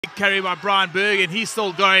Carry by Brian Berg, and he's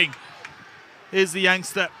still going. Here's the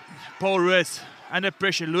youngster, Paarl Roos, under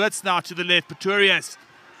pressure. Lewis now to the left, Pretorius.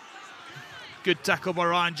 Good tackle by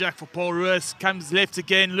Ryan Jack for Paarl Roos. Comes left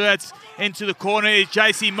again, Lewis into the corner. Is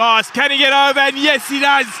JC Mars. Can he get over? And yes, he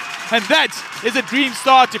does. And that is a dream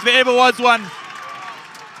start if there ever was one.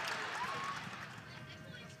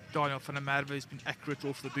 Daniel van der Merwe has been accurate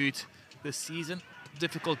off the boot this season.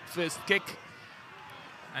 Difficult first kick.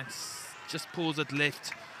 And just pulls it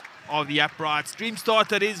left of the uprights. Dream start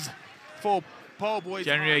that is for Paarl boys.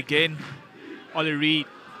 January again. Ollie Reid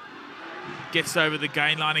gets over the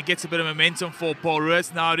gain line and gets a bit of momentum for Paarl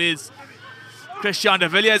Roos. Now it is Christian de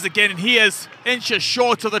Villiers again, and he is inches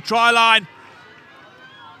short of the try line.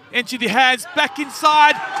 Into the hands, back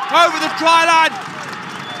inside, over the try line.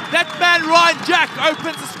 That man, Ryan Jack,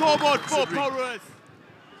 opens the scoreboard for Paarl Roos.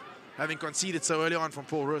 Having conceded so early on from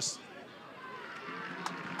Paarl Roos.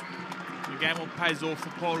 The game all pays off for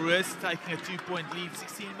Paarl Roos, taking a 2-point lead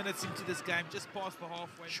 16 minutes into this game, just past the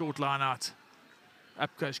halfway. Short line out. Up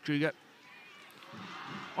goes Kruger.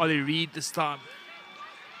 Ollie Reid this time.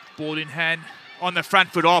 Ball in hand on the front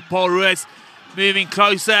foot. Oh, Paarl Roos moving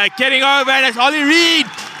closer, getting over, and it's Ollie Reid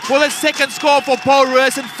for the second score for Paarl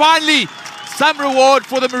Roos, and finally some reward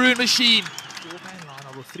for the Maroon Machine. 4-man line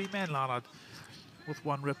out or 3-man line out with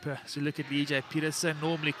one ripper. So look at EJ Peterson,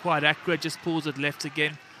 normally quite accurate, just pulls it left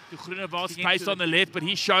again. Groenewald space on the left, but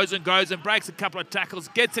he shows and goes and breaks a couple of tackles,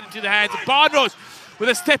 gets it into the hands of Barnos with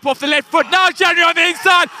a step off the left foot. Now January on the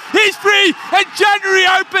inside, he's free, and January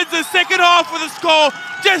opens the second half with a score,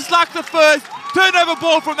 just like the first. Turnover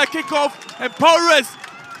ball from the kickoff, and Paarl Roos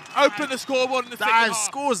open the scoreboard in the second half.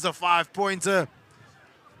 Scores the 5-pointer,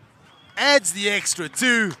 adds the extra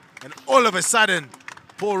 2, and all of a sudden,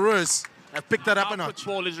 Paarl Roos have picked that up a notch.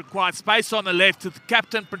 Ball is required, space on the left to the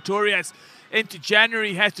captain Pretorius. Into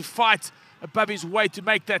January, has to fight above his weight to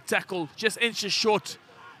make that tackle, just inches short.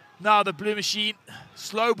 Now the Blue Machine,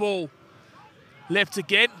 slow ball, left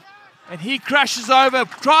again, and he crashes over.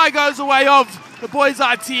 Try goes away of the Boys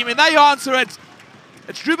Eye team, and they answer it.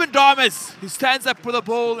 It's Ruben Damas who stands up for the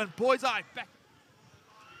ball, and Boys Eye back.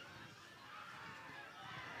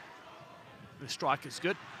 The strike is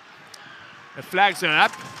good. The flags are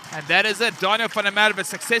up, and that is it. Daniel van der Merwe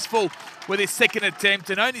successful with his second attempt,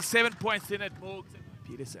 and only 7 points in it. Morgs and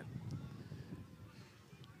Peterson.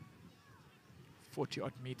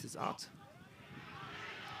 40-odd meters out.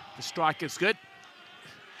 The strike is good.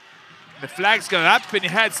 The flags go up, and he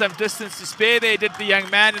had some distance to spare there, did the young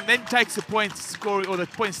man, and then takes the points scoring, or the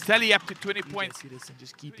points tally up to 20 points. Peterson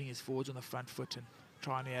just keeping his forwards on the front foot and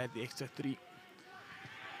trying to add the extra 3.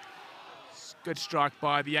 Good strike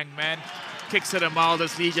by the young man. Kicks it a mile,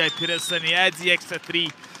 this EJ Peterson. He adds the extra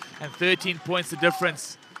 3 and 13 points the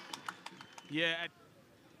difference. Yeah.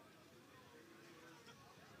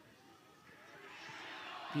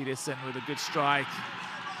 Peterson with a good strike.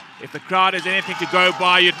 If the crowd has anything to go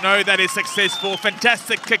by, you'd know that is successful.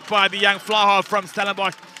 Fantastic kick by the young fly half from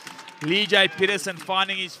Stellenbosch. EJ Peterson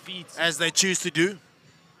finding his feet. As they choose to do.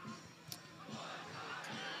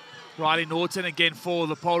 Riley Norton again for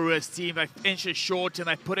the Paarl Roos team. They're inches short and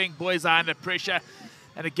they're putting Boys Eye under pressure.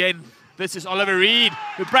 And again, this is Oliver Reid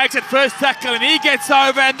who breaks it first tackle, and he gets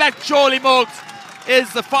over, and that surely marks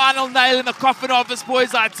is the final nail in the coffin of this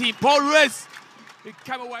Boys Eye team. Paarl Roos who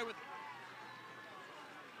come away with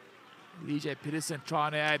EJ Peterson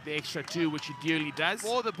trying to add the extra 2, which he duly does.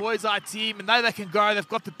 For the Boys Eye team, and now they can go, they've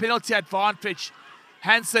got the penalty advantage.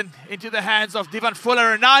 Hansen into the hands of Devon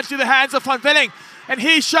Fuller, and now into the hands of Van Velling. And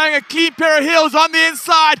he's showing a clean pair of heels on the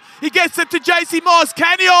inside. He gets it to JC Moss.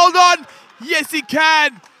 Can he hold on? Yes, he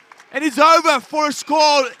can. And he's over for a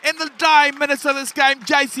score in the dying minutes of this game.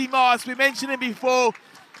 JC Moss, we mentioned him before.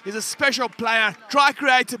 He's a special player. Try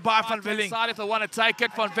created by Van Velling. If they want to take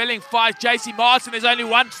it, Van Velling fights JC Moss, and there's only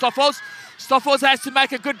one, Stoffels. Stoffels has to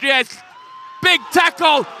make a good react. Big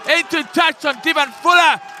tackle into touch on Devon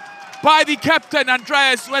Fuller by the captain,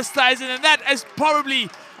 Andreas Westhuizen, and that is probably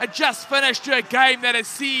a just finish to a game that has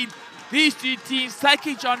seen these two teams take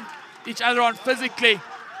each other on physically.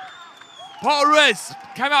 Paarl Roos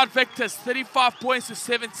come out victors, 35 points to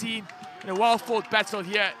 17 in a well-fought battle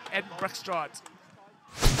here at Brookstraat.